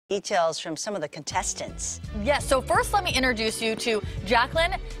Details from some of the contestants. Yes, so first let me introduce you to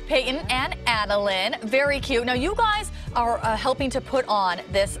Jacqueline, Peyton, and Adeline. Very cute. Now you guys are helping to put on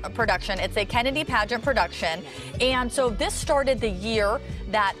this production. It's a Kennedy pageant production. And so this started the year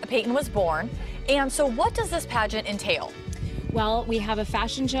that Peyton was born. And so what does this pageant entail? Well, we have a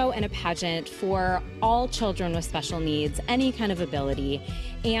fashion show and a pageant for all children with special needs, any kind of ability.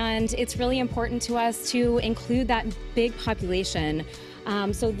 And it's really important to us to include that big population.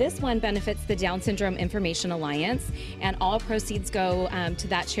 So this one benefits the Down Syndrome Information Alliance, and all proceeds go to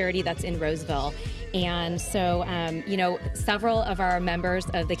that charity that's in Roseville. And so, you know, several of our members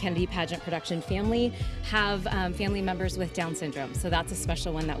of the Kennedy Pageant production family have family members with Down syndrome. So that's a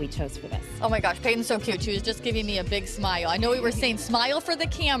special one that we chose for this. Oh my gosh, Peyton's so cute. She was just giving me a big smile. I know we were saying smile for the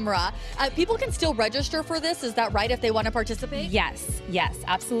camera. People can still register for this, is that right, if they want to participate? Yes, yes,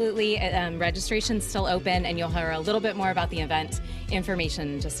 absolutely. Registration's still open, and you'll hear a little bit more about the event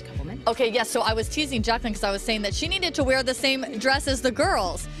information in just a couple minutes. Okay, yes, so I was teasing Jacqueline because I was saying that she needed to wear the same dress as the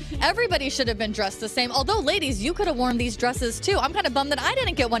girls. Everybody should have been dressed the same. Although, ladies, you could have worn these dresses too. I'm kind of bummed that I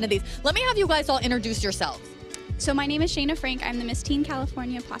didn't get one of these. Let me have you guys all introduce yourselves. So my name is Shayna Frank. I'm the Miss Teen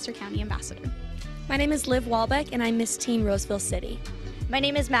California Placer County Ambassador. My name is Liv Walbeck, and I'm Miss Teen Roseville City. My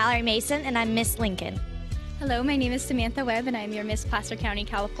name is Mallory Mason, and I'm Miss Lincoln. Hello, my name is Samantha Webb, and I'm your Miss Placer County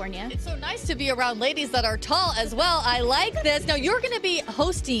California. It's so nice to be around ladies that are tall as well. I like this. Now, you're going to be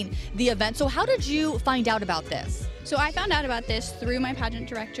hosting the event, so how did you find out about this? So I found out about this through my pageant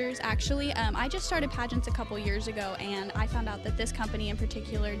directors, actually. I just started pageants a couple years ago, and I found out that this company in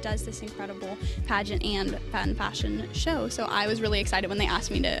particular does this incredible pageant and fashion show. So I was really excited when they asked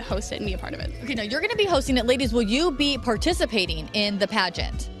me to host it and be a part of it. Okay, now you're going to be hosting it. Ladies, will you be participating in the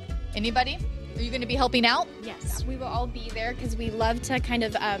pageant? Anybody? Are you going to be helping out? Yes, we will all be there because we love to kind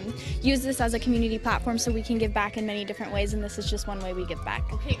of use this as a community platform so we can give back in many different ways, and this is just one way we give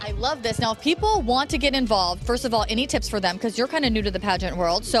back. Okay, I love this. Now, if people want to get involved, first of all, any tips for them? Because you're kind of new to the pageant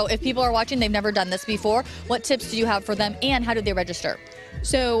world. So if people are watching, they've never done this before, what tips do you have for them, and how do they register?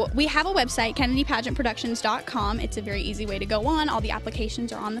 So we have a website, kennedypageantproductions.com. It's a very easy way to go on. All the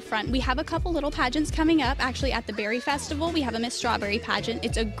applications are on the front. We have a couple little pageants coming up. Actually, at the Berry Festival, we have a Miss Strawberry pageant.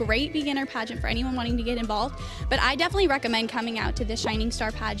 It's a great beginner pageant for anyone wanting to get involved. But I definitely recommend coming out to the Shining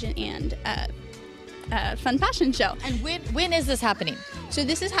Star Pageant and fun fashion show. And when is this happening? So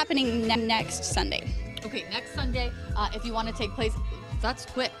this is happening next Sunday. Okay, next Sunday, if you want to take place. That's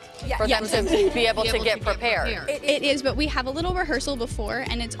quick Yeah, for them to be able to get prepared. It is, but we have a little rehearsal before,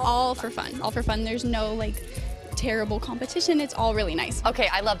 and it's all for fun. All for fun. There's no like terrible competition. It's all really nice. Okay,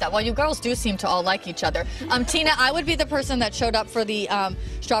 I love that. Well, you girls do seem to all like each other. Tina, I would be the person that showed up for the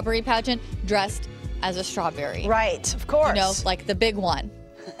strawberry pageant dressed as a strawberry. Right, of course. You know, like the big one.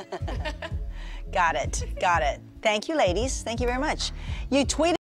 Got it, got it. Thank you, ladies. Thank you very much. You tweeted